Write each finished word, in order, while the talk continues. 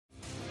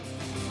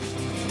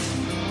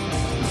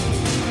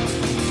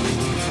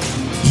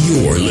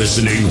You're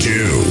listening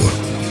to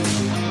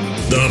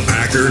the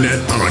Packernet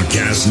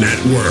Podcast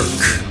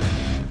Network.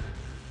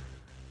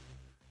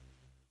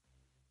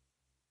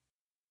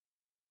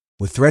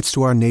 With threats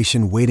to our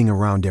nation waiting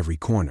around every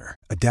corner,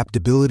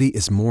 adaptability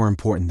is more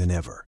important than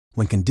ever.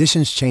 When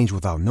conditions change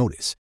without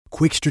notice,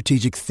 quick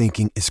strategic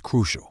thinking is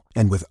crucial.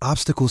 And with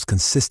obstacles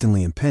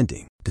consistently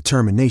impending,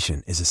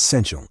 determination is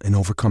essential in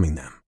overcoming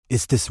them.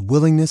 It's this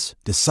willingness,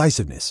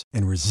 decisiveness,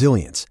 and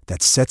resilience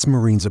that sets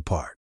Marines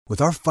apart. With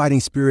our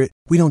fighting spirit,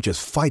 we don't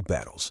just fight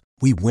battles,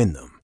 we win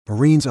them.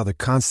 Marines are the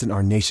constant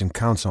our nation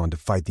counts on to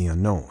fight the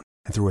unknown.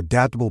 And through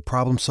adaptable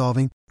problem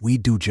solving, we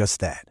do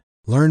just that.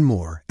 Learn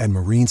more at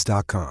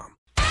marines.com.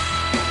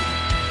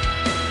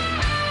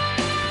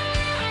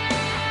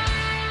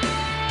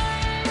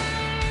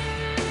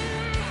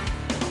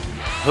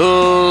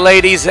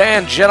 Ladies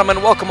and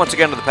gentlemen, welcome once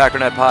again to the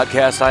Packernet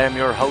Podcast. I am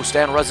your host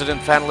and resident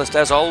fanalist,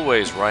 as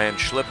always, Ryan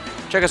Schlip.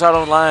 Check us out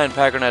online,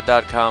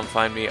 packernet.com.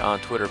 Find me on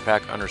Twitter,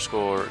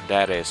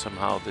 pack_daddy.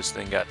 Somehow this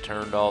thing got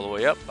turned all the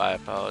way up. I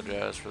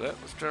apologize for that.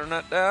 Let's turn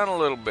that down a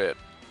little bit.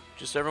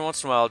 Just every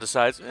once in a while it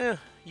decides,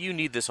 you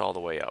need this all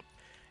the way up.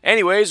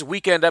 Anyways,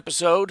 weekend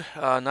episode.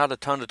 Not a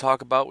ton to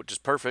talk about, which is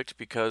perfect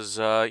because,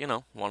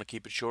 want to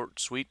keep it short,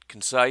 sweet,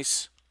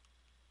 concise,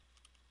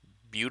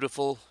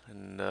 beautiful,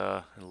 and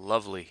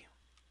lovely,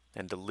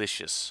 and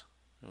delicious.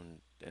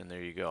 And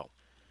there you go.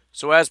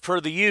 So as per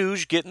the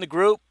usual, get in the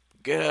group,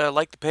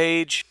 like the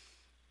page,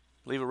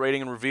 leave a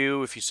rating and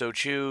review if you so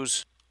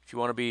choose. If you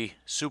want to be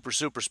super,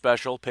 super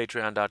special,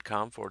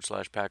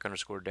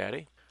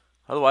 patreon.com/pack_daddy.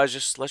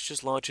 Otherwise, let's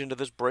just launch into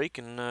this break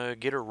and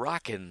get her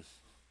rocking.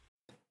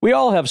 We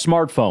all have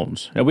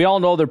smartphones, and we all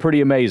know they're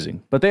pretty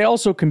amazing, but they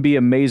also can be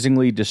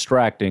amazingly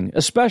distracting,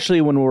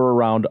 especially when we're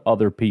around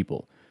other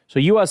people. So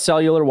US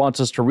Cellular wants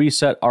us to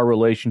reset our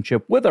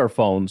relationship with our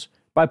phones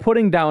by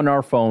putting down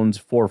our phones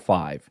for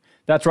 $5.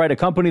 That's right, a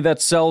company that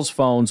sells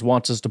phones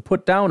wants us to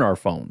put down our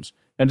phones.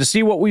 And to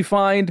see what we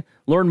find,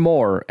 learn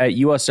more at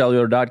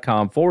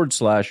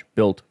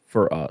uscellular.com/built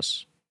for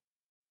us.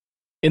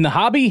 In the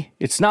hobby,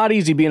 it's not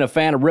easy being a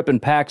fan of ripping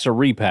packs or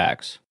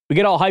repacks. We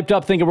get all hyped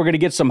up thinking we're going to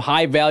get some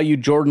high-value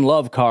Jordan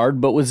Love card,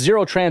 but with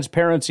zero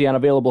transparency on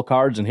available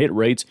cards and hit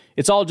rates,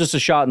 it's all just a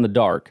shot in the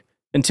dark.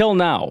 Until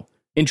now.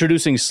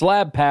 Introducing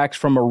Slab Packs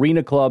from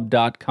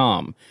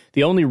arenaclub.com,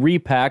 the only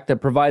repack that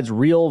provides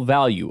real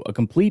value, a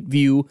complete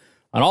view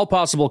on all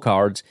possible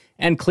cards,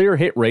 and clear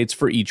hit rates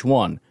for each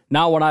one.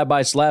 Now when I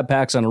buy Slab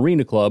Packs on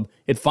Arena Club,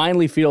 it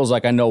finally feels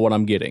like I know what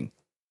I'm getting.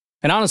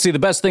 And honestly, the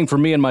best thing for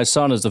me and my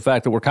son is the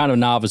fact that we're kind of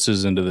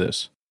novices into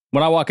this.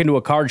 When I walk into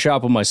a card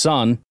shop with my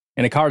son,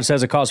 and a card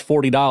says it costs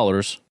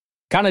 $40,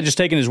 kind of just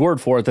taking his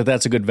word for it that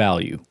that's a good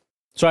value.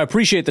 So I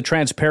appreciate the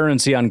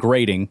transparency on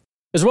grading,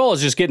 as well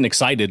as just getting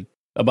excited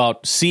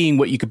about seeing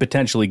what you could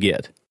potentially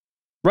get.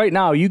 Right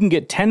now, you can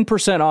get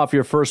 10% off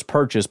your first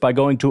purchase by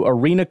going to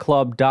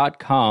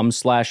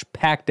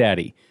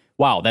arenaclub.com/packdaddy.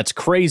 Wow, that's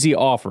crazy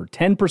offer.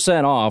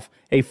 10% off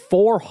a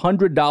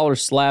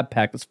 $400 slab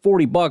pack. That's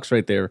 $40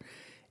 right there.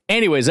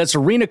 Anyways, that's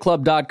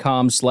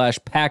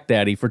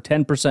arenaclub.com/packdaddy for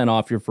 10%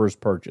 off your first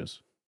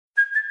purchase.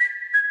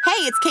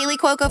 Hey, it's Kaylee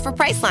Cuoco for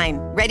Priceline.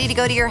 Ready to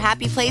go to your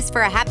happy place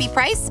for a happy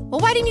price? Well,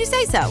 why didn't you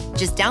say so?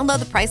 Just download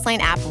the Priceline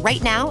app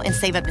right now and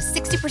save up to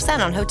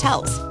 60% on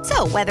hotels.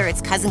 So whether it's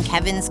Cousin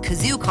Kevin's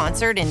Kazoo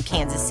Concert in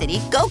Kansas City,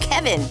 go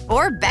Kevin,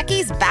 or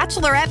Becky's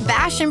Bachelorette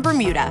Bash in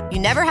Bermuda, you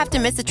never have to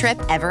miss a trip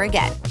ever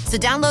again. So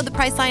download the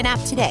Priceline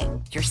app today.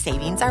 Your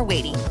savings are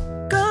waiting.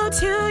 Go to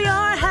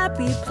your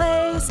happy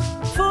place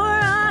for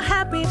a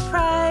happy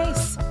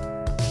price.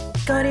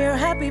 Go to your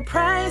happy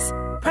price,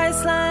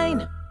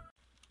 Priceline.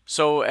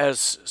 So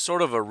as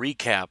sort of a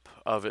recap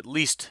of at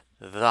least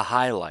the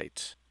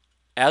highlights,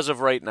 as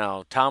of right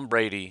now, Tom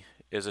Brady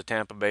is a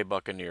Tampa Bay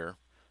Buccaneer,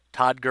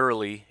 Todd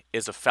Gurley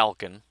is a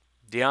Falcon,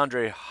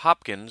 DeAndre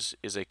Hopkins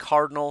is a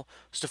Cardinal,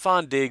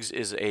 Stephon Diggs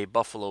is a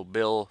Buffalo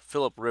Bill,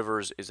 Phillip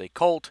Rivers is a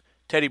Colt,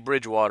 Teddy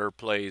Bridgewater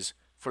plays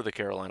for the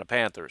Carolina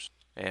Panthers,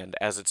 and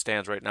as it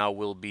stands right now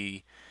will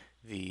be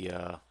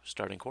the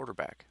starting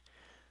quarterback.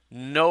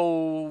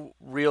 No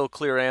real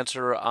clear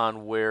answer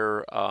on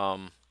where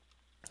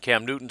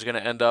Cam Newton's going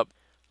to end up.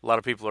 A lot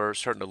of people are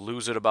starting to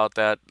lose it about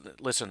that.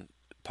 Listen,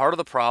 part of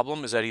the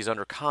problem is that he's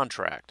under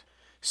contract.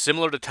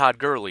 Similar to Todd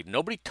Gurley.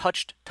 Nobody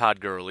touched Todd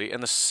Gurley,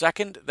 and the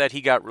second that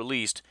he got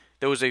released,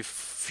 there was a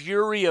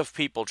fury of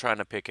people trying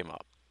to pick him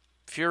up.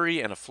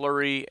 Fury and a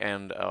flurry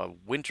and a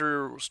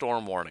winter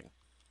storm warning.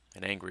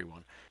 An angry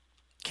one.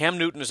 Cam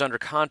Newton is under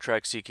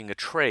contract seeking a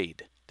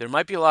trade. There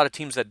might be a lot of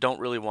teams that don't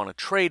really want to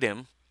trade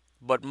him,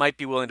 but might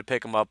be willing to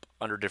pick him up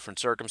under different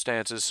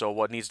circumstances. So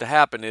what needs to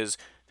happen is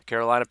the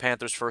Carolina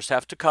Panthers first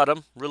have to cut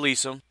him,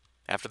 release him,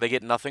 after they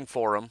get nothing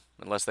for him,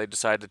 unless they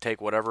decide to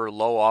take whatever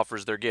low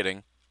offers they're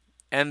getting.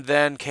 And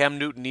then Cam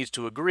Newton needs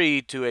to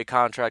agree to a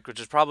contract which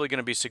is probably going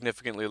to be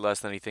significantly less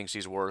than he thinks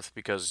he's worth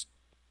because,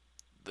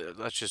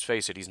 let's just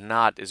face it, he's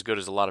not as good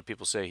as a lot of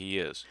people say he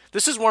is.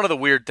 This is one of the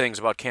weird things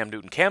about Cam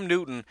Newton. Cam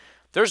Newton,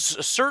 there's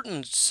a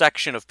certain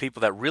section of people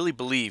that really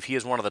believe he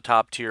is one of the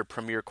top-tier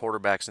premier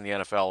quarterbacks in the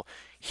NFL.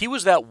 He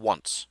was that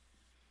once.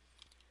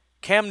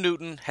 Cam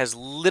Newton has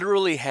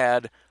literally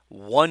had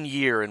 1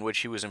 year in which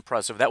he was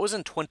impressive. That was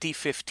in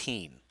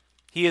 2015.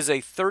 He is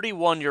a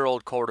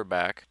 31-year-old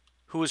quarterback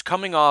who is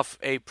coming off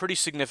a pretty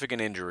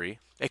significant injury,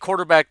 a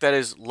quarterback that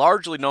is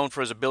largely known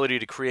for his ability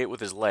to create with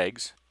his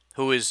legs,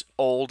 who is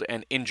old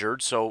and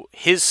injured, so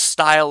his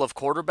style of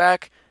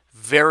quarterback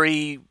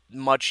very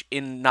much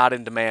not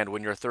in demand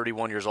when you're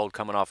 31 years old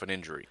coming off an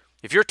injury.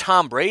 If you're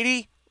Tom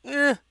Brady,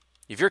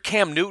 If you're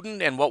Cam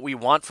Newton and what we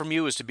want from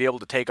you is to be able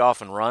to take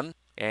off and run,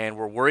 and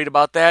we're worried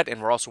about that,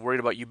 and we're also worried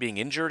about you being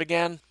injured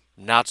again,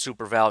 not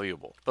super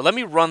valuable. But let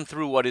me run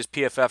through what his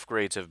PFF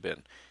grades have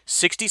been.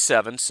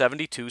 67,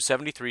 72,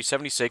 73,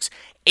 76,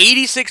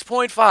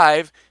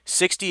 86.5,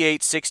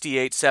 68,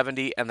 68,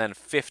 70, and then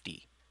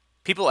 50.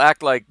 People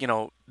act like,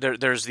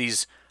 there's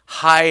these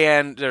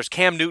high-end, there's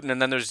Cam Newton,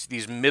 and then there's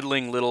these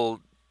middling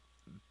little,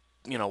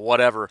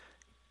 whatever.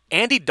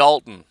 Andy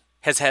Dalton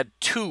has had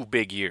 2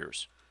 big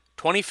years,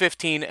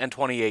 2015 and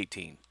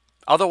 2018.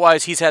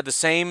 Otherwise, he's had the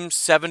same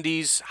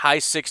 70s, high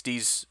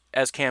 60s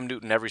as Cam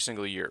Newton every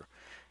single year.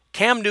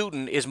 Cam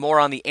Newton is more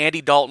on the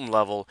Andy Dalton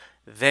level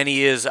than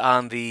he is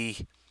on the,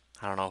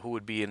 who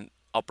would be an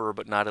upper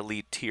but not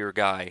elite tier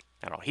guy.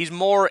 He's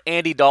more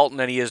Andy Dalton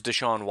than he is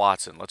Deshaun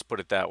Watson, let's put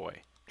it that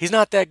way. He's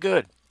not that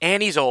good.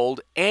 And he's old,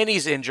 and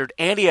he's injured,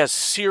 and he has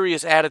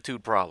serious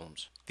attitude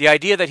problems. The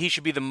idea that he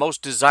should be the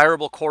most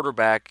desirable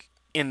quarterback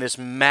in this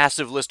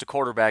massive list of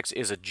quarterbacks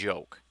is a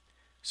joke.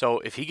 So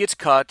if he gets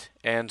cut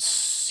and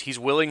he's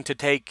willing to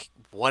take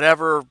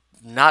whatever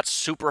not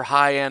super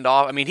high-end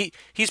off,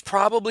 he's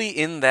probably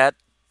in that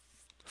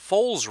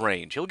Foles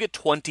range. He'll get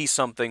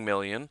 20-something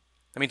million.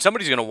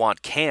 Somebody's going to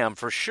want Cam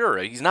for sure.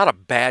 He's not a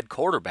bad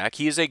quarterback.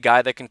 He is a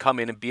guy that can come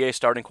in and be a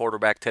starting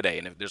quarterback today.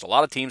 And there's a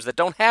lot of teams that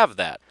don't have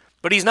that.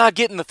 But he's not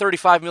getting the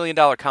 $35 million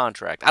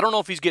contract. I don't know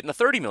if he's getting a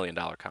 $30 million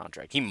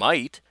contract. He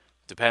might.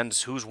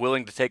 Depends who's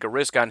willing to take a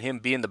risk on him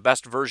being the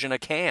best version of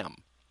Cam.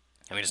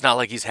 It's not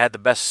like he's had the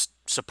best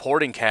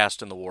supporting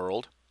cast in the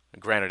world.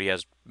 Granted, he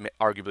has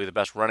arguably the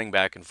best running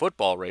back in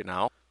football right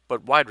now.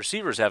 But wide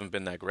receivers haven't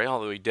been that great,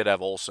 although he did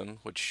have Olsen,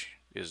 which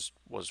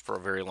was for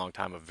a very long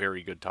time a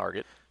very good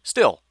target.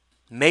 Still,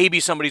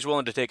 maybe somebody's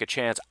willing to take a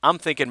chance. I'm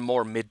thinking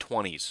more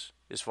mid-20s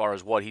as far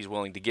as what he's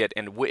willing to get.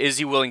 And is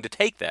he willing to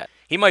take that?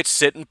 He might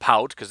sit and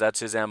pout, because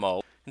that's his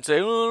MO, and say,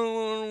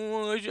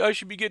 I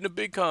should be getting a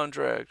big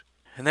contract.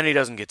 And then he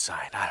doesn't get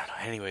signed. I don't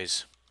know.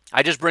 Anyways,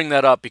 I just bring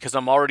that up because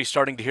I'm already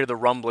starting to hear the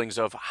rumblings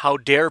of how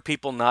dare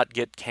people not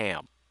get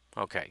Cam.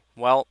 Okay,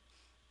 well,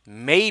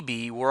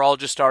 maybe we're all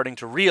just starting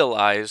to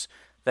realize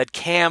that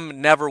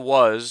Cam never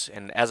was,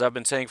 and as I've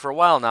been saying for a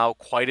while now,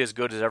 quite as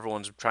good as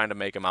everyone's trying to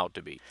make him out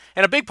to be.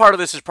 And a big part of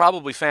this is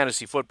probably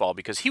fantasy football,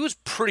 because he was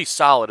pretty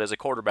solid as a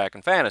quarterback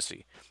in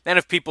fantasy. And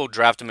if people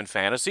draft him in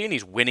fantasy and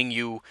he's winning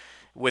you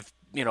with,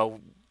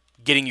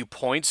 getting you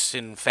points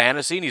in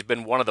fantasy, and he's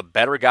been one of the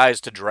better guys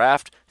to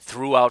draft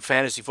throughout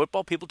fantasy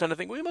football, people tend to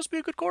think, well, he must be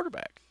a good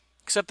quarterback.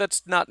 Except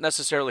that's not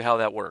necessarily how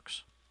that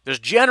works. There's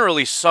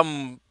generally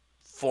some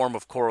form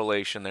of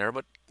correlation there,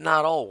 but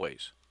not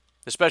always.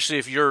 Especially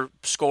if you're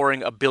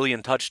scoring 1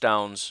 billion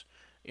touchdowns,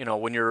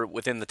 when you're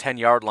within the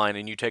 10-yard line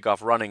and you take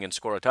off running and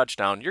score a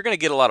touchdown, you're going to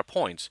get a lot of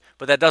points.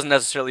 But that doesn't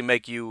necessarily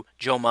make you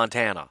Joe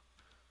Montana.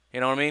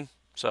 You know what I mean?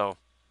 So,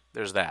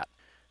 there's that.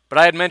 But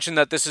I had mentioned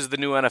that this is the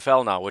new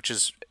NFL now, which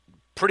is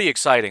pretty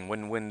exciting.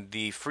 When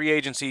the free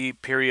agency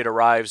period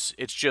arrives,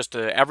 it's just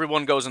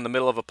everyone goes in the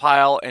middle of a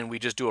pile and we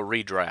just do a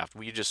redraft.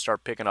 We just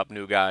start picking up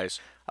new guys.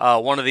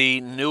 One of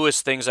the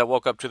newest things I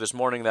woke up to this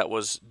morning that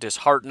was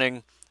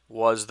disheartening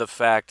was the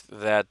fact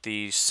that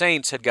the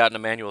Saints had gotten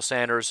Emmanuel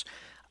Sanders.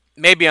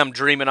 Maybe I'm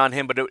dreaming on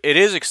him, but it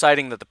is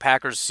exciting that the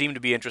Packers seem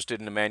to be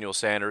interested in Emmanuel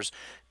Sanders.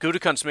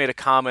 Gutekunst made a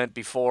comment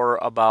before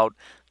about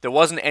there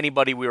wasn't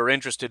anybody we were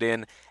interested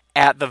in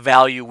at the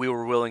value we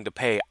were willing to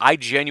pay. I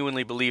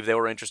genuinely believe they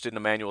were interested in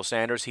Emmanuel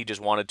Sanders. He just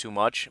wanted too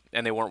much,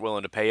 and they weren't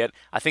willing to pay it.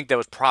 I think that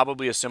was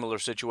probably a similar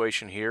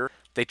situation here.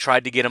 They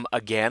tried to get him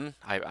again.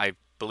 I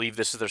believe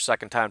this is their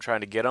second time trying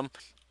to get him.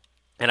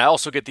 And I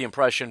also get the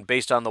impression,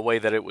 based on the way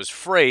that it was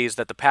phrased,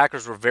 that the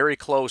Packers were very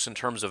close in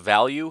terms of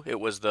value. It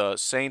was the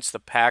Saints, the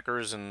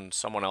Packers, and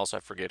someone else,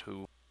 I forget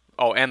who.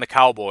 Oh, and the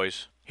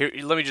Cowboys. Here,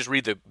 let me just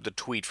read the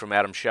tweet from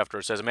Adam Schefter.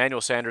 It says,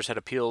 Emmanuel Sanders had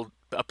appealing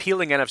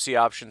NFC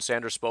options.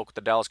 Sanders spoke with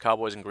the Dallas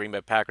Cowboys and Green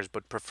Bay Packers,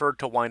 but preferred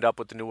to wind up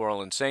with the New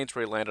Orleans Saints,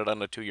 where he landed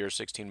on a 2-year,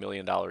 $16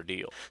 million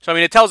deal. So,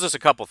 it tells us a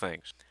couple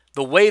things.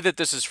 The way that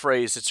this is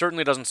phrased, it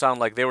certainly doesn't sound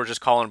like they were just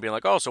calling and being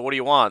like, oh, so what do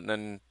you want?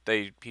 And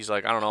then he's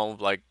like, I don't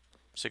know, like,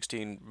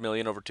 $16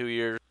 million over 2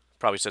 years.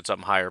 Probably said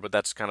something higher, but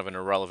that's kind of an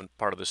irrelevant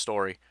part of the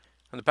story.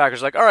 And the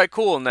Packers are like, all right,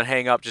 cool, and then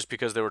hang up just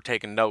because they were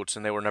taking notes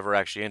and they were never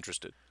actually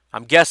interested.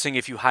 I'm guessing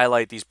if you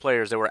highlight these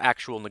players, there were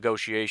actual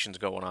negotiations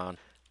going on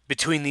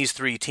between these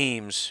 3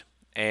 teams,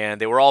 and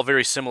they were all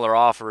very similar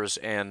offers,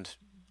 and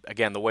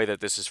again, the way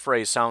that this is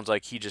phrased sounds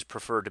like he just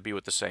preferred to be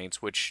with the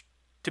Saints, which,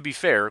 to be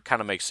fair,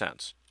 kind of makes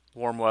sense.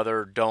 Warm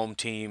weather, dome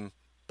team,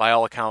 by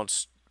all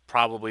accounts,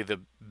 probably the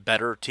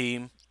better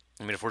team.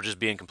 If we're just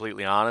being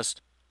completely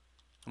honest,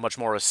 much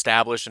more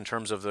established in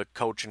terms of the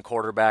coach and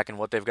quarterback and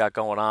what they've got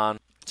going on.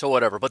 So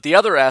whatever. But the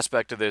other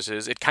aspect of this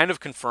is it kind of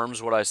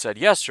confirms what I said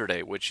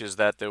yesterday, which is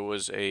that there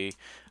was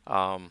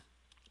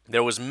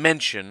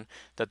mention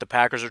that the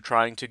Packers are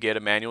trying to get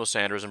Emmanuel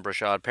Sanders and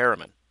Brashad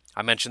Perriman.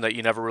 I mentioned that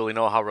you never really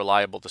know how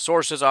reliable the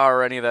sources are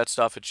or any of that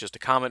stuff. It's just a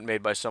comment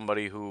made by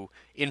somebody who,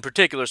 in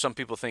particular, some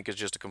people think is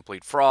just a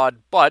complete fraud.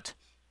 But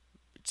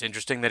it's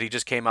interesting that he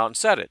just came out and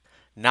said it.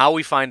 Now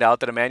we find out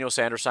that Emmanuel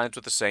Sanders signs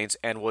with the Saints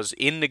and was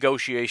in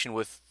negotiation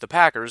with the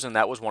Packers, and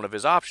that was one of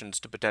his options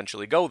to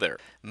potentially go there.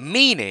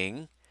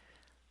 Meaning,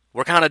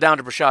 we're kind of down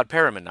to Brashad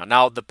Perriman now.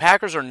 Now, the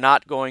Packers are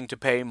not going to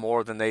pay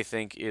more than they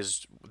think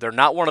is... They're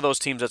not one of those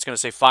teams that's going to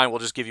say, fine, we'll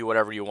just give you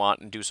whatever you want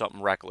and do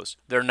something reckless.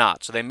 They're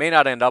not, so they may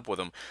not end up with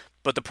him.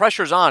 But the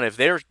pressure's on. If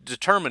they're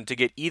determined to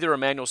get either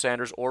Emmanuel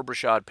Sanders or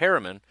Brashad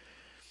Perriman,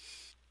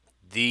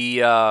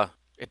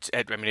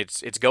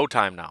 it's go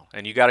time now,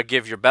 and you got to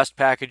give your best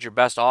package, your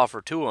best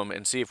offer to him,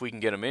 and see if we can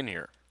get him in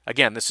here.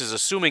 Again, this is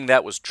assuming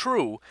that was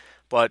true,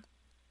 but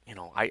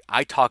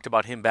I talked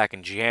about him back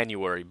in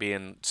January,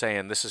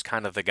 saying this is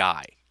kind of the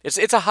guy.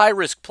 It's a high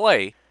risk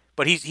play,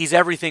 but he's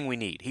everything we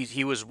need.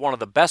 He was one of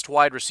the best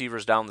wide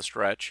receivers down the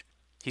stretch.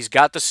 He's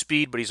got the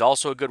speed, but he's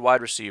also a good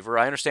wide receiver.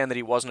 I understand that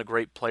he wasn't a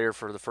great player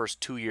for the first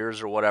 2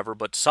 years or whatever,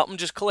 but something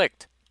just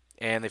clicked,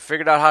 and they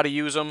figured out how to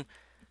use him.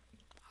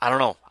 I don't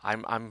know.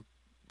 I'm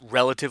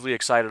relatively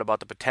excited about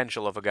the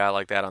potential of a guy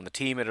like that on the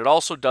team, and it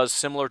also does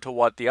similar to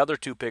what the other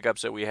two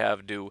pickups that we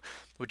have do,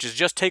 which is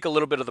just take a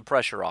little bit of the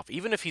pressure off.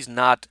 Even if he's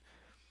not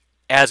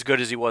as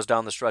good as he was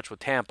down the stretch with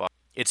Tampa,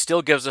 it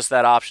still gives us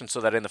that option so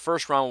that in the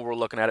first round when we're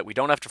looking at it, we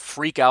don't have to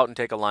freak out and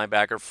take a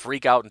linebacker,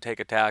 freak out and take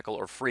a tackle,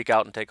 or freak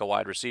out and take a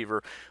wide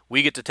receiver.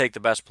 We get to take the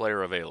best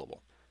player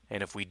available.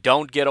 And if we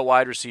don't get a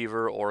wide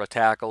receiver or a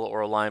tackle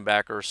or a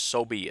linebacker,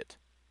 so be it.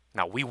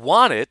 Now, we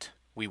want it.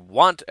 We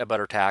want a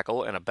better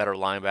tackle and a better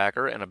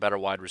linebacker and a better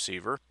wide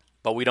receiver,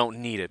 but we don't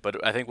need it.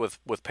 But I think with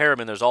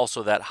Perriman, there's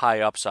also that high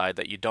upside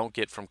that you don't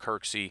get from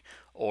Kirksey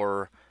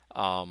or,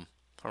 I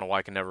don't know why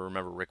I can never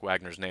remember Rick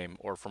Wagner's name,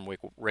 or from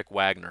Rick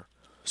Wagner.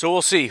 So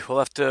we'll see. We'll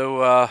have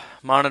to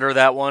monitor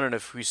that one, and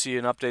if we see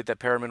an update that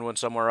Perriman went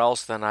somewhere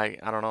else, then I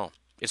don't know.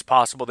 It's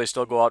possible they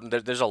still go out, and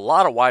there's a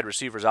lot of wide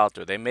receivers out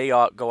there. They may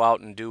go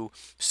out and do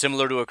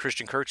similar to a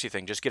Christian Kirksey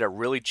thing, just get a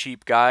really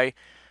cheap guy,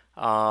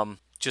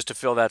 just to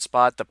fill that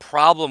spot. The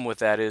problem with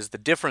that is, the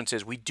difference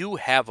is we do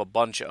have a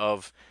bunch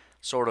of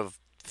sort of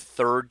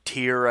third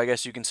tier, I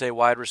guess you can say,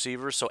 wide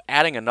receivers, so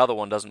adding another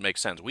one doesn't make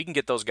sense. We can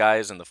get those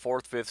guys in the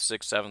 4th, 5th,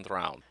 6th, 7th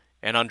round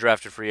and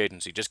undrafted free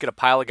agency. Just get a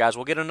pile of guys.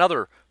 We'll get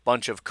another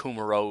bunch of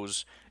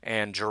Kumeros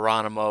and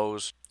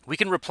Geronimos. We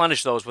can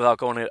replenish those without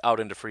going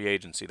out into free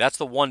agency. That's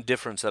the one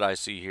difference that I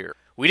see here.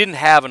 We didn't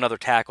have another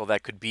tackle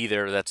that could be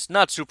there that's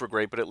not super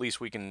great, but at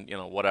least we can,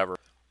 whatever.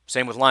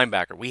 Same with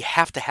linebacker. We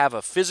have to have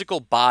a physical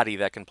body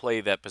that can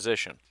play that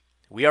position.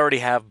 We already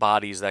have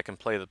bodies that can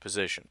play the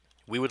position.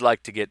 We would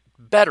like to get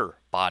better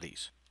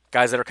bodies.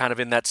 Guys that are kind of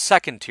in that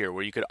second tier,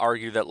 where you could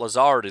argue that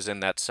Lazard is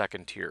in that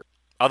second tier.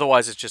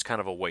 Otherwise, it's just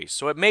kind of a waste.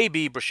 So it may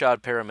be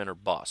Brashad Perriman or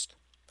bust.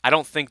 I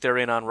don't think they're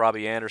in on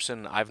Robbie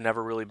Anderson. I've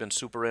never really been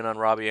super in on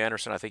Robbie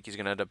Anderson. I think he's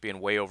going to end up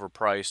being way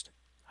overpriced.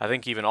 I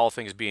think even all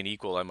things being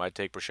equal, I might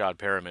take Brashad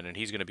Perriman, and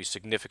he's going to be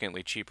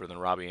significantly cheaper than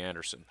Robbie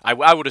Anderson.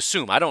 I would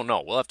assume. I don't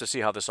know. We'll have to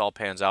see how this all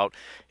pans out.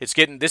 This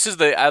is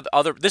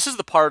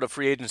the part of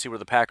free agency where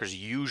the Packers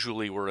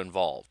usually were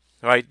involved.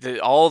 Right?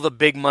 All the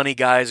big money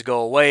guys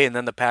go away, and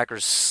then the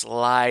Packers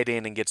slide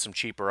in and get some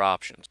cheaper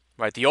options.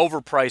 Right? The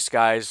overpriced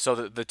guys, so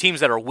the teams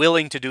that are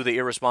willing to do the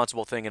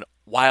irresponsible thing and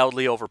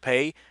wildly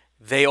overpay,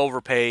 they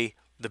overpay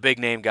the big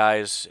name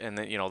guys, and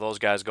then, those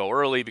guys go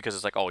early because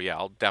it's like, oh yeah,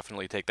 I'll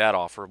definitely take that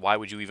offer. Why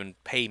would you even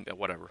pay me?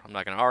 Whatever. I'm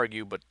not going to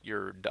argue, but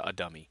you're a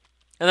dummy.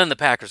 And then the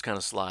Packers kind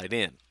of slide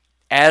in.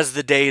 As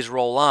the days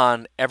roll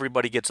on,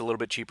 everybody gets a little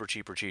bit cheaper.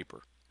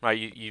 Right?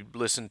 You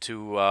listen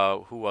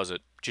to, who was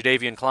it?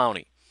 Jadeveon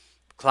Clowney.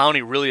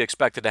 Clowney really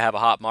expected to have a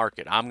hot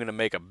market. I'm going to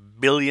make $1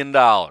 billion.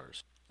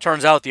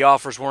 Turns out the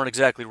offers weren't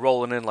exactly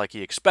rolling in like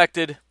he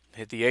expected.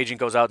 The agent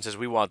goes out and says,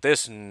 we want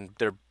this, and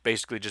they're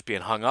basically just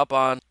being hung up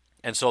on.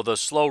 And so the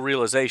slow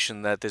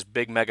realization that this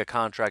big mega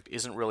contract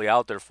isn't really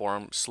out there for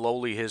him,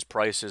 slowly his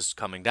price is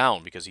coming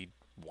down because he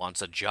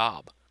wants a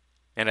job.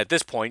 And at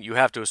this point, you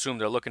have to assume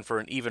they're looking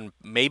for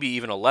maybe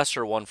even a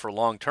lesser one for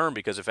long term,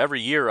 because if every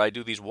year I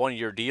do these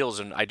 1-year deals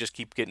and I just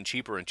keep getting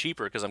cheaper and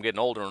cheaper because I'm getting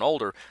older and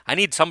older, I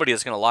need somebody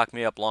that's going to lock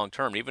me up long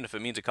term, even if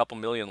it means a couple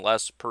million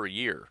less per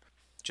year.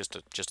 Just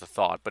a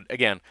thought. But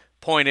again,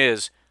 point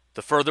is,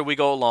 the further we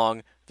go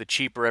along, the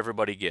cheaper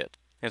everybody gets.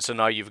 And so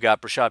now you've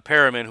got Brashad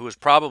Perriman, who is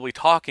probably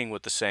talking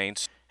with the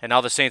Saints, and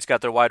now the Saints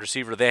got their wide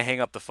receiver. They hang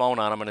up the phone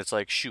on him, and it's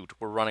like, shoot,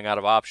 we're running out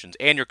of options.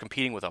 And you're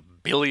competing with 1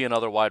 billion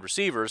other wide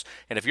receivers,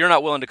 and if you're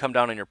not willing to come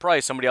down in your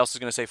price, somebody else is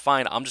going to say,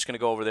 fine, I'm just going to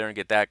go over there and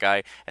get that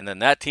guy, and then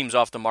that team's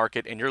off the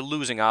market, and you're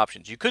losing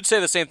options. You could say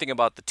the same thing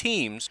about the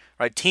teams,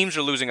 right? Teams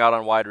are losing out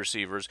on wide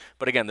receivers,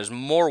 but again, there's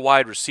more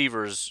wide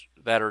receivers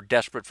that are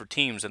desperate for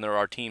teams than there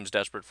are teams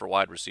desperate for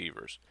wide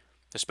receivers,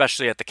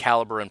 especially at the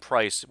caliber and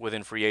price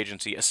within free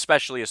agency,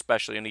 especially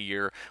in a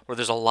year where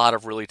there's a lot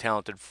of really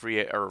talented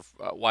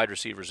wide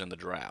receivers in the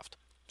draft.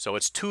 So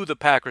it's to the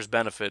Packers'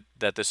 benefit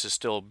that this is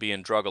still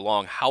being drug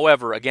along.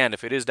 However, again,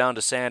 if it is down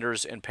to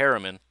Sanders and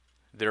Perriman,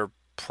 there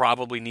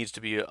probably needs to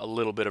be a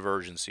little bit of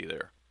urgency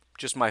there.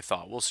 Just my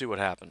thought. We'll see what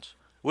happens.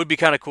 Would be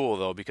kind of cool,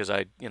 though, because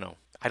I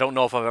don't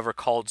know if I've ever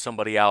called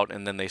somebody out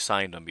and then they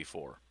signed them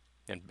before.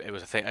 And it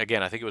was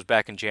again, I think it was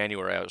back in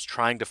January. I was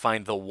trying to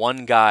find the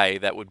one guy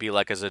that would be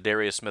like a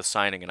Zadarius Smith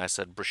signing, and I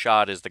said,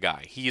 Brashad is the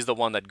guy. He's the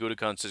one that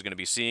Gutekunst is going to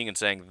be seeing and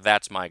saying,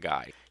 that's my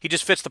guy. He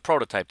just fits the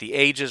prototype. The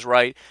age is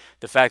right.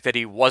 The fact that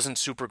he wasn't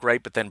super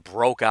great but then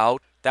broke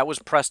out, that was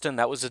Preston,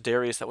 that was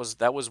Zadarius,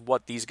 that was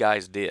what these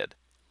guys did.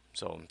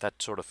 So that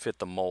sort of fit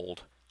the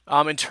mold.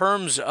 In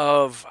terms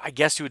of, I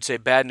guess you would say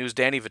bad news,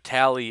 Danny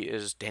Vitale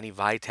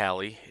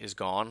is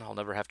gone. I'll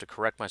never have to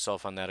correct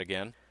myself on that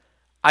again.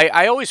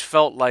 I always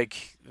felt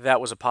like that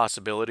was a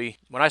possibility.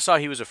 When I saw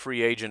he was a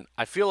free agent,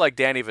 I feel like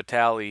Danny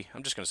Vitale,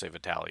 I'm just going to say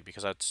Vitale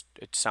because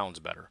it sounds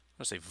better. I'm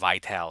going to say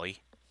Vitale.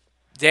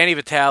 Danny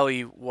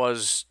Vitale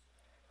was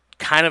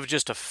kind of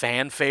just a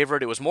fan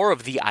favorite. It was more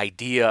of the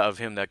idea of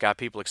him that got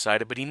people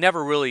excited, but he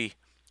never really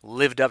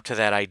lived up to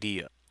that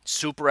idea.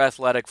 Super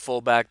athletic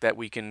fullback that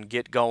we can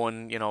get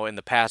going, in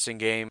the passing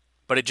game,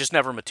 but it just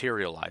never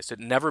materialized. It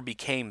never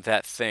became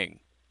that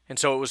thing. And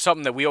so it was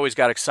something that we always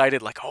got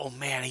excited, like, oh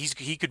man,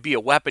 he could be a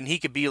weapon. He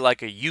could be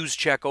like a used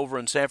check over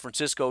in San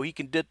Francisco. He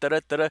can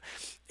da-da-da-da-da.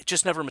 It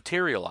just never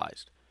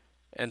materialized.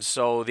 And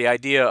so the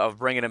idea of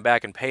bringing him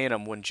back and paying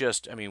him when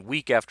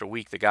week after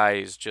week, the guy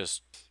is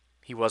just,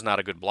 he was not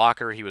a good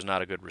blocker. He was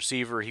not a good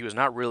receiver. He was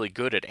not really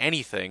good at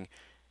anything.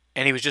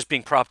 And he was just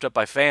being propped up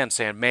by fans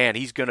saying, man,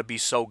 he's going to be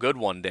so good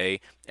one day.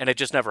 And it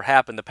just never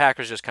happened. The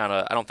Packers just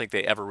I don't think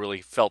they ever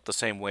really felt the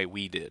same way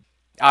we did.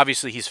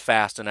 Obviously, he's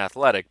fast and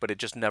athletic, but it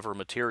just never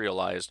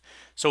materialized.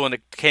 So when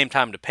it came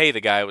time to pay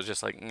the guy, it was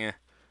just like,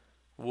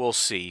 we'll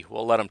see.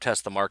 We'll let him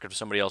test the market. If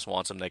somebody else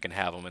wants him, they can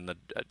have him. And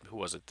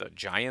the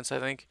Giants, I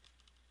think?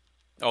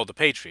 Oh, the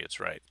Patriots,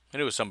 right. I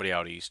knew it was somebody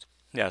out east.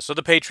 Yeah, so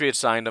the Patriots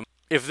signed him.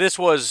 If this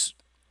was,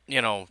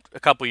 a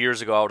couple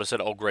years ago, I would have said,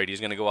 oh, great,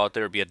 he's going to go out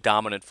there, be a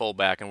dominant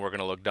fullback, and we're going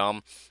to look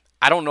dumb.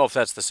 I don't know if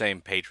that's the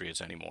same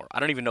Patriots anymore. I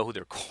don't even know who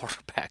their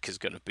quarterback is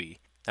going to be.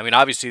 I mean,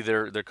 obviously,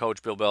 their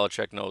coach, Bill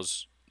Belichick,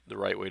 knows the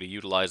right way to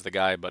utilize the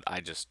guy, but I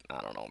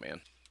don't know,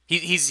 man.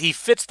 He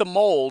fits the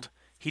mold.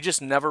 He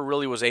just never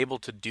really was able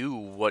to do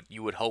what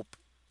you would hope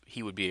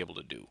he would be able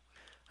to do.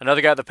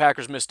 Another guy the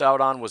Packers missed out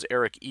on was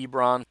Eric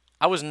Ebron.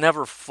 I was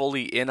never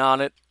fully in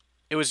on it.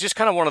 It was just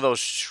kind of one of those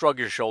shrug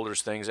your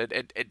shoulders things.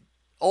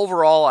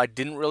 Overall, I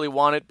didn't really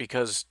want it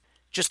because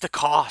just the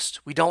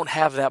cost. We don't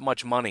have that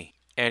much money.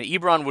 And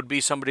Ebron would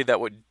be somebody that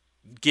would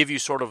give you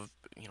sort of,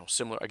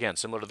 similar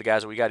to the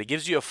guys that we got. He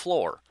gives you a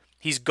floor.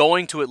 He's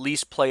going to at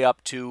least play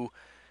up to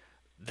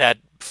that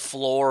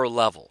floor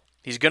level.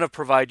 He's going to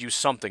provide you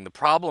something. The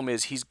problem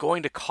is he's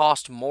going to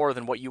cost more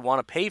than what you want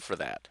to pay for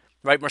that.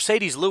 Right?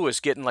 Mercedes Lewis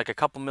getting like a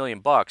couple $1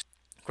 million.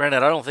 Granted,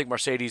 I don't think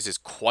Mercedes is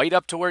quite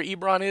up to where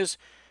Ebron is.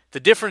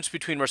 The difference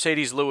between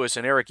Mercedes Lewis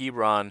and Eric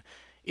Ebron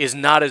is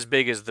not as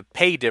big as the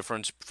pay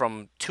difference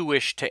from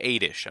 2-ish to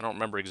 8-ish. I don't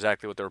remember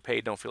exactly what they were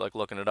paid. Don't feel like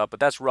looking it up, but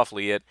that's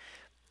roughly it.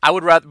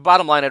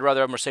 Bottom line, I'd rather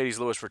have Mercedes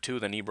Lewis for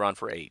 2 than Ebron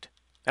for 8.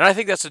 And I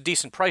think that's a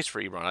decent price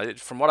for Ebron.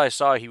 From what I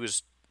saw, I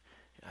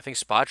think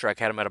Spotrac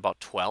had him at about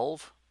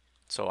 12.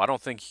 So I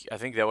think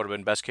that would have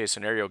been best case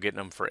scenario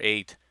getting him for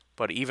 8.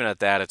 But even at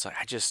that, it's like,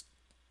 I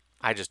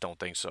just don't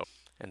think so.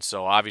 And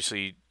so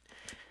obviously,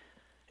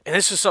 and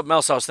this is something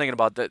else I was thinking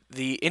about,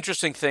 the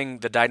interesting thing,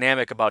 the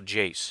dynamic about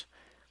Jace.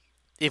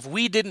 If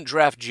we didn't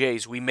draft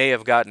Jace, we may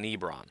have gotten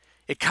Ebron.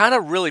 It kind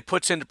of really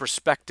puts into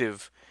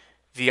perspective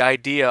the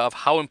idea of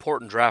how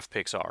important draft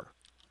picks are.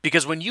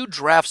 Because when you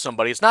draft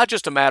somebody, it's not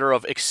just a matter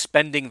of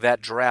expending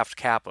that draft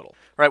capital,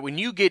 right? When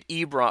you get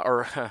Ebron,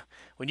 or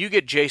when you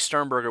get Jay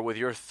Sternberger with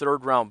your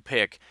third-round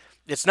pick,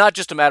 it's not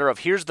just a matter of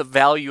here's the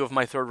value of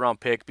my third-round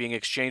pick being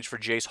exchanged for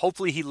Jace.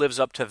 Hopefully he lives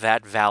up to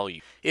that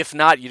value. If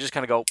not, you just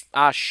kind of go,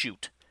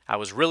 shoot, I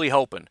was really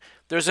hoping.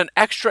 There's an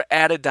extra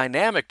added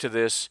dynamic to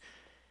this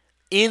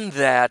in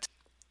that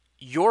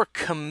you're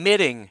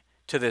committing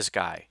to this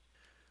guy.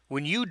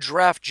 When you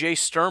draft Jay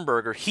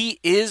Sternberger, he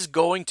is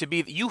going to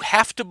be, you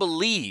have to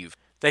believe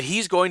that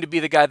he's going to be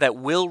the guy that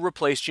will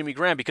replace Jimmy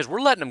Graham because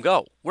we're letting him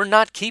go. We're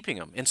not keeping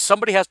him. And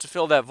somebody has to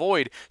fill that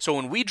void. So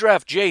when we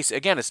draft Jace,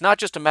 again, it's not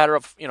just a matter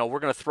of, we're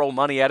going to throw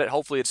money at it.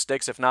 Hopefully it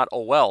sticks. If not,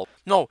 oh well.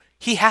 No,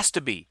 he has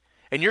to be.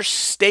 And you're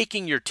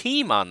staking your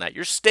team on that.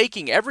 You're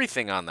staking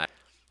everything on that.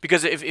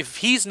 Because if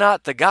he's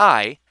not the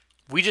guy,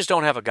 we just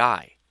don't have a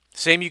guy.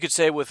 Same you could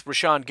say with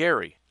Rashawn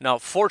Gary. Now,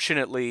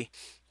 fortunately,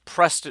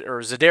 Preston or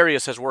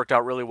Zadarius has worked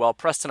out really well.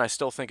 Preston, I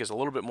still think, is a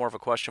little bit more of a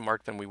question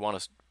mark than we want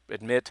to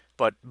admit,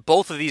 but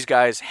both of these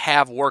guys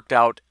have worked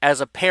out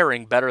as a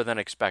pairing better than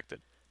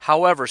expected.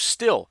 However,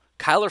 still,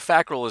 Kyler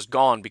Fackrell is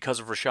gone because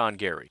of Rashawn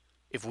Gary.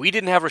 If we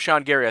didn't have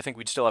Rashawn Gary, I think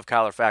we'd still have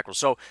Kyler Fackrell.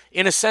 So,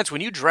 in a sense,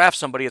 when you draft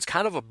somebody, it's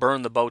kind of a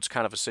burn the boats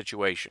kind of a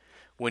situation.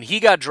 When he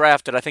got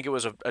drafted, I think it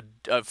was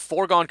a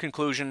foregone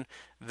conclusion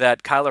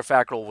that Kyler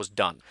Fackrell was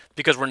done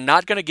because we're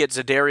not going to get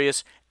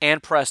Zadarius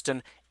and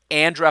Preston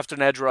and draft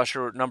an edge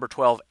rusher at number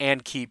 12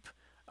 and keep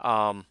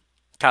Kyler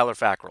Kyler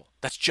Fackrell.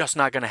 That's just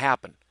not going to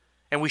happen.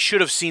 And we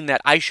should have seen that.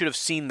 I should have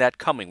seen that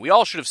coming. We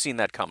all should have seen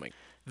that coming.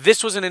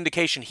 This was an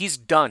indication he's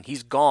done.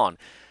 He's gone.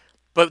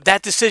 But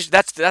that decision,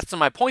 that's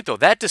my point, though.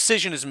 That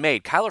decision is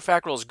made. Kyler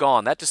Fackrell is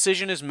gone. That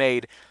decision is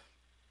made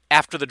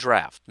after the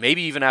draft,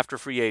 maybe even after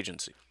free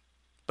agency.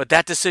 But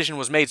that decision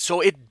was made,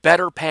 so it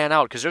better pan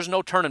out because there's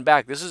no turning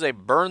back. This is a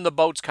burn the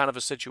boats kind of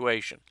a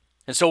situation.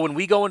 And so when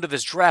we go into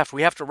this draft,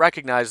 we have to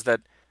recognize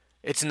that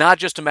it's not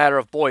just a matter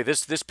of, boy,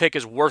 this pick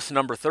is worth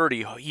number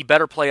 30. He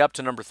better play up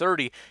to number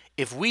 30.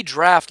 If we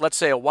draft, let's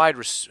say, a wide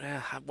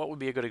receiver, what would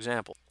be a good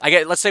example?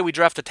 Let's say we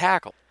draft a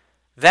tackle.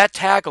 That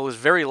tackle is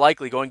very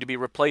likely going to be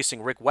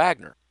replacing Rick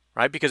Wagner,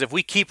 right? Because if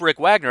we keep Rick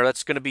Wagner,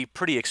 that's going to be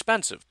pretty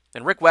expensive.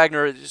 And Rick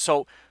Wagner,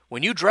 so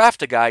when you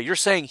draft a guy, you're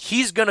saying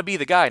he's going to be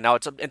the guy. Now,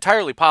 it's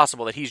entirely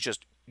possible that he's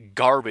just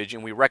garbage,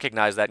 and we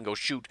recognize that and go,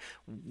 shoot,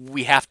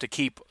 we have to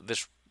keep the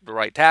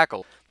right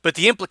tackle. But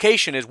the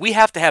implication is we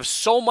have to have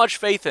so much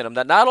faith in him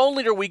that not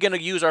only are we going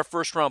to use our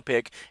first-round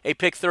pick, a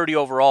pick 30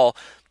 overall,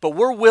 but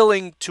we're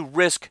willing to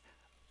risk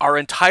our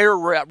entire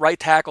right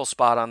tackle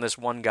spot on this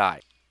one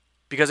guy.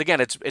 Because,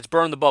 again, it's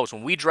burn the boats.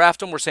 When we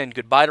draft him, we're saying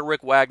goodbye to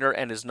Rick Wagner,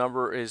 and his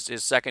number is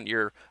his second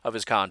year of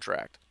his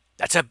contract.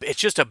 It's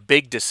just a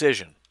big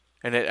decision.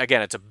 And,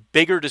 it's a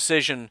bigger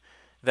decision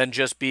than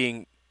just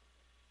being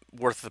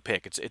worth the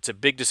pick. It's a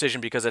big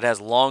decision because it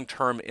has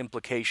long-term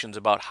implications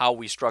about how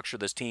we structure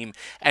this team,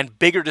 and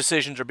bigger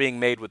decisions are being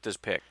made with this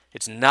pick.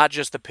 It's not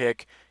just the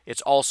pick.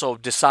 It's also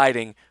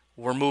deciding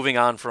we're moving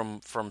on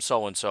from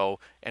so-and-so,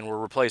 and we're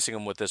replacing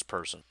him with this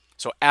person.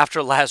 So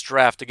after last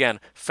draft,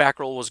 again,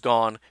 Fackrell was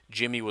gone,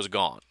 Jimmy was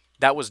gone.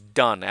 That was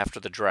done after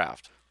the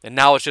draft. And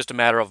now it's just a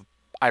matter of,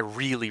 I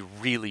really,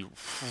 really,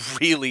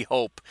 really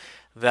hope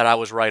that I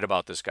was right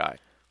about this guy.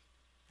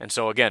 And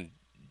so again,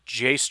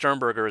 Jay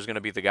Sternberger is going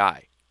to be the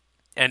guy.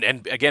 And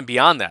again,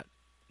 beyond that,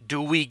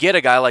 do we get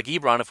a guy like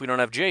Ebron if we don't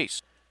have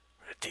Jace?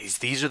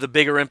 These are the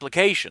bigger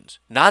implications.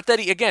 Not that,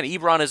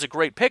 Ebron is a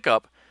great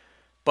pickup,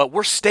 but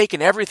we're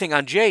staking everything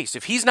on Jace.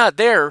 If he's not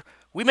there,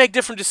 we make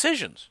different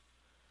decisions.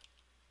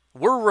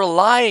 We're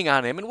relying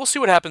on him, and we'll see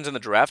what happens in the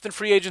draft, and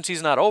free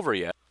agency's not over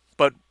yet.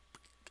 But,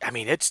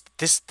 it's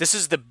this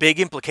is the big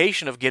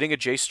implication of getting a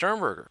Jay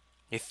Sternberger.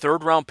 A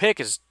third-round pick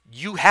is,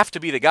 you have to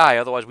be the guy,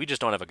 otherwise we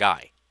just don't have a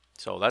guy.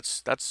 So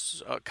that's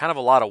kind of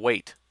a lot of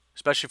weight,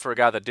 especially for a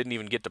guy that didn't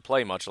even get to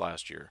play much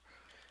last year.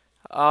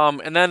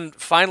 And then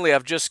finally,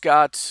 I've just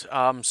got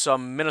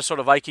some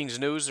Minnesota Vikings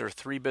news. There are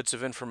 3 bits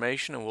of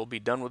information, and we'll be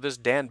done with this.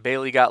 Dan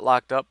Bailey got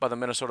locked up by the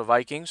Minnesota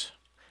Vikings.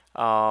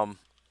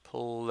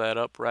 Pull that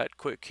up right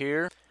quick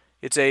here.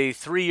 It's a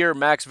 3-year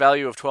max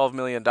value of $12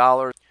 million.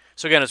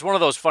 So again, it's one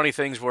of those funny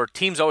things where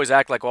teams always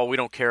act like, well, we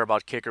don't care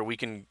about kicker. We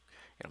can,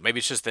 maybe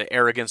it's just the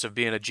arrogance of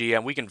being a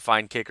GM. We can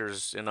find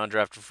kickers in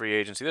undrafted free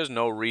agency. There's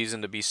no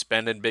reason to be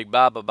spending big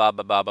blah, blah, blah,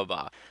 blah, blah, blah,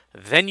 blah.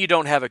 Then you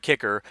don't have a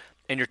kicker,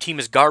 and your team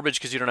is garbage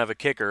because you don't have a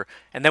kicker.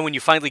 And then when you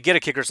finally get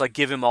a kicker, it's like,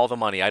 give him all the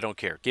money. I don't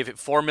care. Give it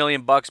 $4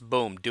 million,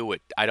 boom, do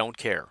it. I don't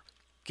care.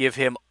 Give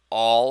him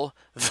all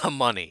the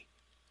money.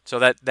 So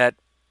that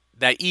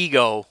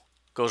ego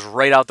goes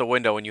right out the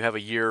window when you have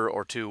a year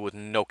or two with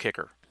no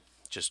kicker.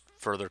 Just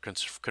further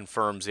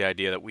confirms the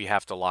idea that we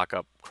have to lock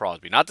up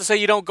Crosby. Not to say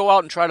you don't go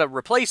out and try to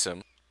replace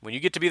him. When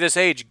you get to be this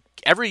age,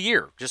 every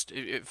year, just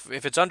if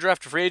it's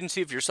undrafted free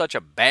agency, if you're such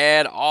a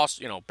bad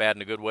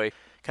in a good way,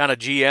 kind of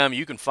GM,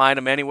 you can find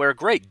him anywhere,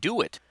 great,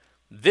 do it.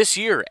 This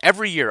year,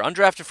 every year,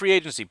 undrafted free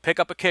agency, pick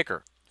up a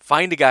kicker.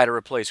 Find a guy to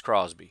replace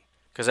Crosby.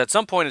 Because at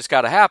some point it's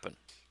got to happen.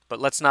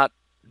 But let's not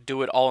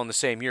do it all in the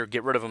same year,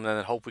 get rid of him, and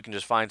then hope we can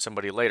just find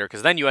somebody later.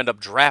 Because then you end up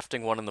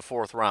drafting one in the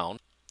 4th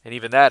round. And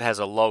even that has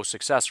a low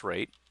success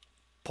rate.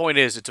 Point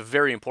is, it's a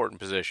very important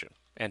position.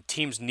 And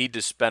teams need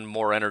to spend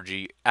more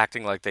energy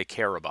acting like they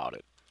care about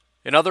it.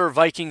 In other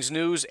Vikings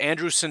news,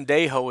 Andrew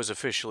Sendejo is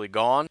officially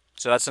gone.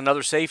 So that's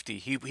another safety.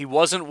 He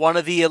wasn't one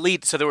of the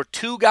elite. So there were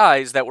 2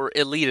 guys that were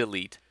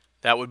elite.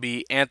 That would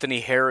be Anthony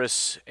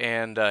Harris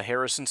and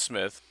Harrison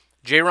Smith.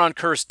 Jaron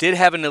Kearse did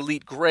have an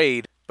elite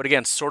grade, but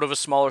again, sort of a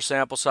smaller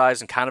sample size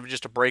and kind of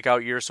just a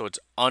breakout year, so it's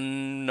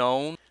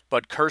unknown.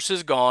 But Kearse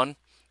is gone.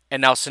 And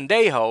now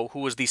Sendejo, who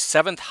was the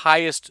 7th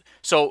highest.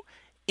 So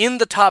in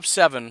the top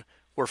 7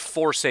 were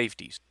 4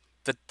 safeties.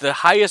 The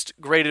highest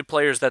graded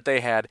players that they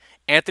had,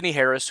 Anthony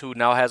Harris, who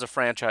now has a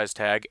franchise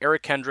tag,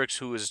 Eric Kendricks,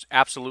 who is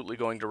absolutely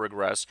going to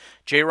regress,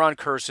 Jaron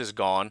Kearse is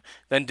gone,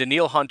 then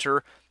Danielle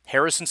Hunter,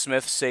 Harrison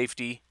Smith,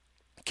 safety,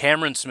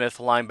 Cameron Smith,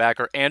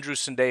 linebacker, Andrew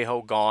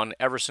Sendejo gone,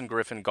 Everson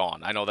Griffin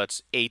gone. I know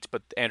that's 8,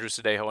 but Andrew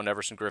Sendejo and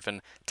Everson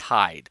Griffin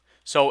tied.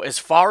 So as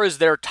far as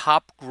their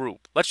top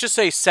group, let's just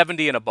say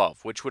 70 and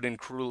above, which would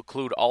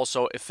include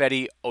also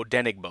Ifedi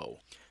Odenigbo.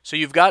 So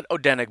you've got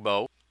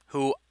Odenigbo,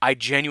 who I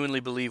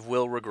genuinely believe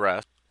will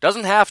regress.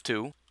 Doesn't have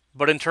to,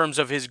 but in terms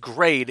of his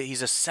grade,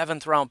 he's a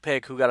 7th round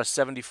pick who got a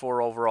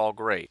 74 overall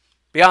grade.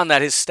 Beyond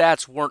that, his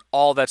stats weren't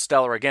all that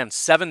stellar. Again,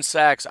 7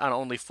 sacks on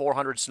only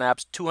 400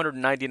 snaps,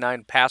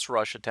 299 pass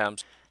rush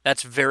attempts.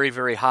 That's very,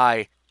 very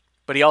high,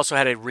 but he also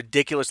had a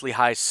ridiculously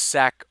high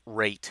sack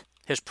rate.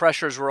 His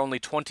pressures were only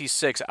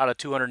 26 out of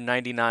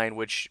 299,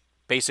 which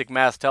Basic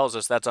math tells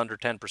us that's under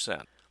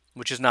 10%,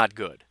 which is not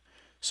good.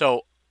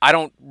 So I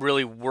don't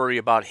really worry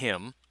about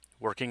him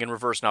working in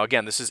reverse. Now,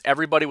 again, this is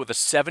everybody with a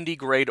 70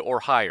 grade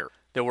or higher.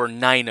 There were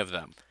 9 of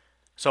them.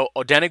 So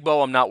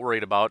Odenigbo I'm not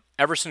worried about.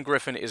 Everson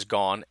Griffin is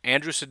gone.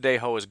 Andrew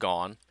Sendejo is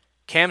gone.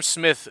 Cam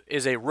Smith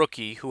is a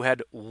rookie who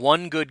had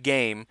one good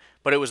game,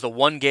 but it was the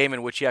one game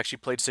in which he actually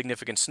played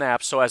significant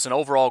snaps. So as an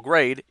overall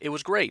grade, it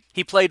was great.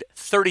 He played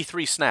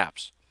 33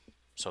 snaps.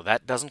 So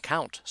that doesn't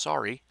count.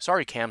 Sorry,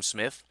 Cam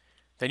Smith.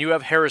 Then you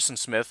have Harrison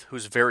Smith,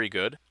 who's very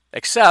good.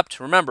 Except,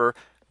 remember,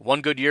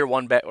 one good year,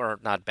 one bad, or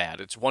not bad.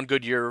 It's one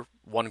good year,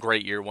 one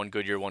great year, one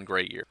good year, one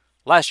great year.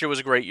 Last year was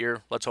a great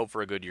year. Let's hope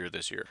for a good year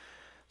this year.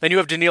 Then you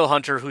have Danielle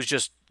Hunter, who's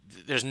just,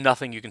 there's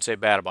nothing you can say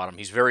bad about him.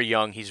 He's very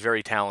young. He's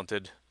very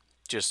talented.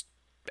 Just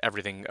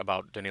everything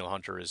about Danielle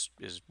Hunter is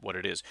what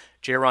it is.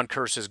 Jaron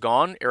Kearse is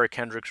gone. Eric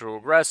Kendricks will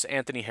regress.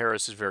 Anthony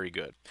Harris is very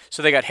good.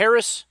 So they got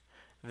Harris,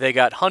 they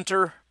got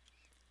Hunter,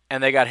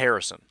 and they got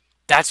Harrison.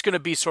 That's going to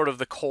be sort of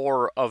the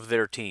core of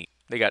their team.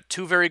 They got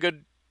 2 very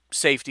good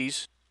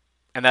safeties,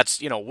 and that's,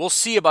 we'll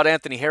see about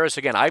Anthony Harris.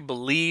 Again, I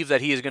believe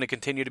that he is going to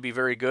continue to be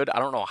very good. I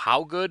don't know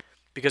how good,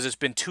 because it's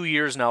been 2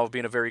 years now of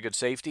being a very good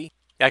safety.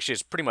 Actually,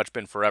 it's pretty much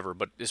been forever,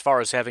 but as far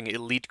as having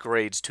elite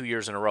grades 2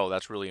 years in a row,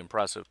 that's really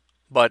impressive.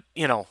 But,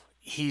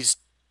 he's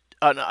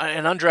an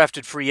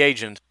undrafted free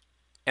agent,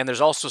 and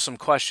there's also some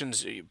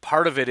questions.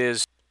 Part of it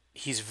is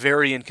he's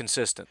very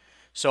inconsistent.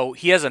 So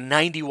he has a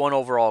 91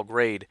 overall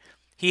grade.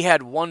 He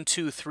had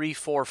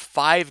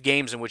 5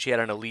 games in which he had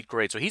an elite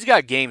grade. So he's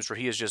got games where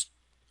he is just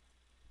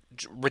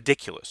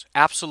ridiculous.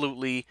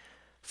 Absolutely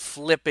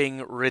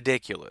flipping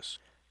ridiculous.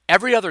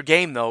 Every other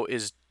game, though,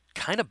 is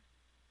kind of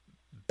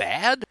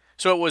bad.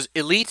 So it was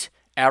elite,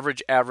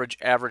 average, average,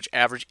 average,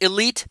 average,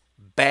 elite,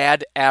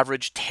 bad,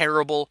 average,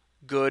 terrible,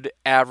 good,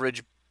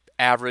 average,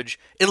 average,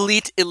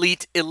 elite,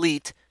 elite,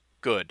 elite,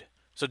 good.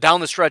 So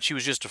down the stretch, he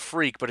was just a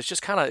freak, but it's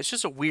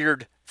just a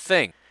weird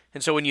thing.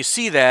 And so when you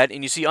see that,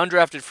 and you see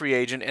undrafted free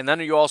agent, and then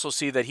you also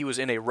see that he was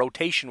in a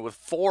rotation with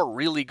 4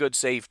 really good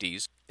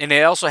safeties, and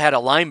they also had a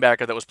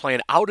linebacker that was playing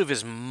out of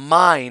his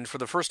mind for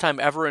the first time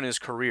ever in his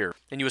career,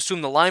 and you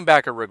assume the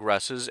linebacker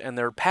regresses, and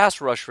their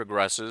pass rush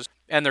regresses,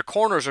 and their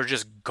corners are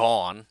just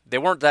gone. They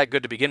weren't that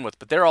good to begin with,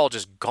 but they're all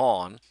just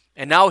gone.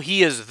 And now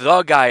he is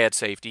the guy at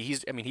safety.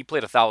 He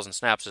played 1,000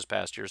 snaps this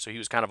past year, so he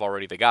was kind of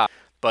already the guy.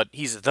 But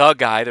he's the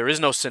guy. There is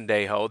no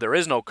Sendejo. There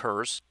is no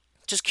Kearse.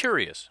 Just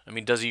curious.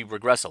 Does he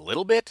regress a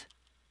little bit?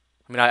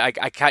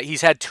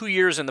 He's had 2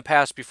 years in the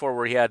past before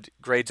where he had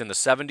grades in the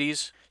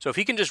 70s. So if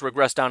he can just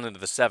regress down into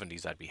the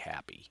 70s, I'd be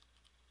happy.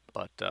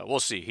 But we'll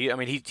see.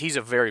 He's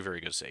a very,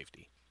 very good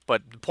safety.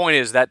 But the point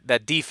is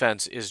that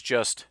defense is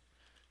just,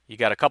 you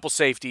got a couple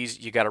safeties,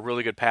 you got a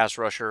really good pass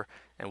rusher,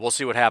 and we'll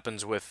see what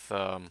happens with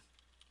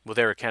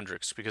Eric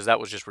Kendricks, because that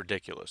was just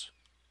ridiculous.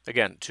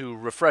 Again, to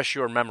refresh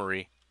your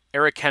memory,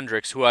 Eric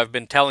Kendricks, who I've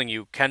been telling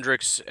you,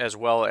 Kendricks as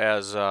well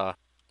as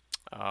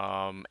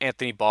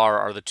Anthony Barr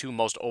are the 2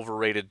 most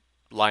overrated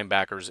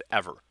linebackers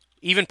ever.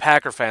 Even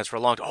Packer fans for a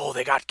long time,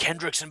 they got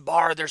Kendricks and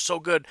Barr, they're so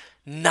good.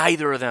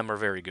 Neither of them are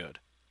very good.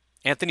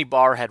 Anthony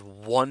Barr had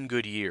 1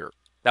 good year.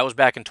 That was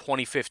back in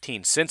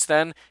 2015. Since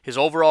then, his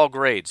overall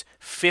grades,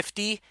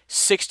 50,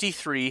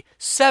 63,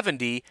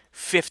 70,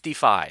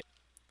 55.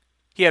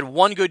 He had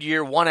 1 good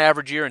year, 1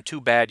 average year, and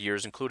 2 bad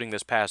years, including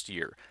this past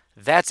year.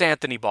 That's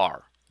Anthony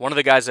Barr. One of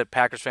the guys that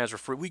Packers fans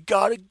were we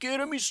gotta get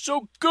him, he's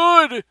so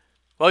good!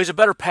 Well, he's a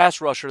better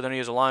pass rusher than he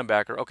is a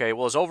linebacker. Okay,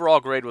 well, his overall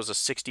grade was a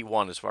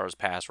 61 as far as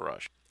pass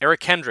rush. Eric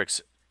Kendricks,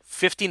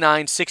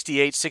 59,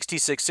 68,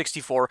 66,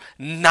 64,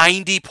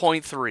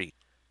 90.3.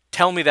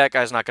 Tell me that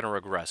guy's not going to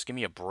regress. Give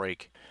me a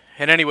break.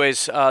 And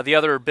anyways, the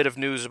other bit of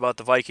news about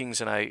the Vikings,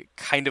 and I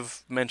kind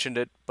of mentioned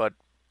it, but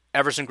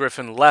Everson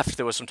Griffin left.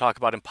 There was some talk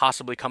about him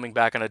possibly coming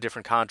back on a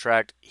different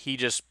contract. He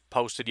just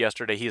posted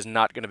yesterday he is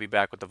not going to be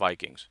back with the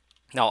Vikings.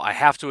 Now, I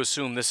have to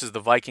assume this is the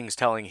Vikings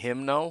telling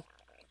him no,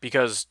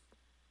 because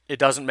it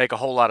doesn't make a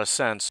whole lot of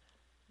sense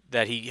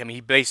that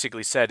he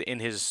basically said in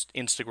his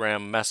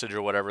Instagram message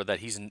or whatever that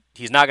he's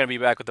not going to be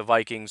back with the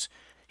Vikings.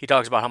 He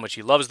talks about how much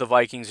he loves the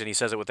Vikings, and he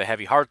says it with a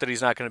heavy heart that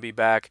he's not going to be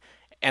back,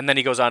 and then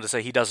he goes on to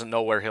say he doesn't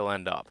know where he'll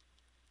end up.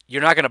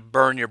 You're not going to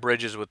burn your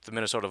bridges with the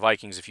Minnesota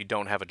Vikings if you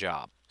don't have a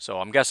job. So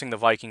I'm guessing the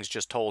Vikings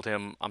just told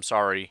him, I'm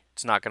sorry,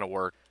 it's not going to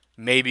work.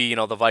 Maybe,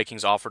 the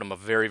Vikings offered him a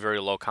very, very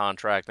low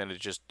contract, and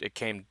it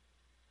came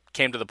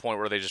to the point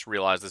where they just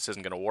realized this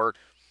isn't going to work.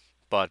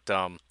 But,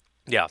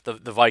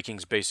 the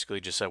Vikings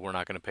basically just said, we're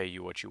not going to pay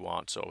you what you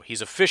want. So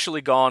he's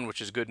officially gone,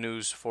 which is good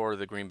news for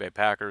the Green Bay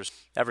Packers.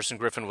 Everson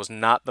Griffin was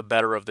not the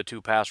better of the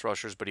 2 pass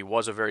rushers, but he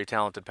was a very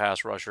talented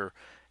pass rusher.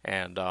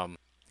 And,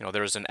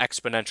 there's an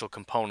exponential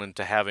component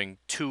to having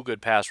 2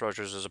 good pass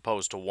rushers as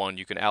opposed to 1.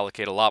 You can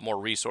allocate a lot more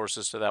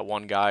resources to that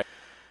one guy.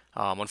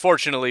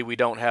 Unfortunately, we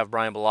don't have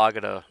Brian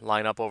Bulaga to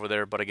line up over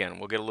there, but again,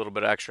 we'll get a little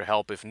bit of extra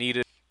help if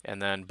needed.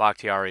 And then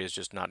Bakhtiari is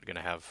just not going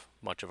to have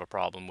much of a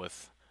problem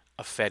with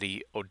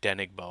Ifeadi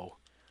Odenigbo.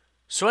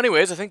 So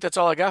anyways, I think that's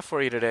all I got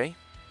for you today.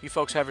 You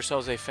folks have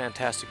yourselves a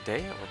fantastic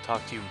day. I will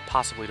talk to you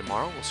possibly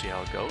tomorrow. We'll see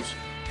how it goes.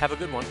 Have a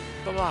good one.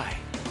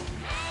 Bye-bye.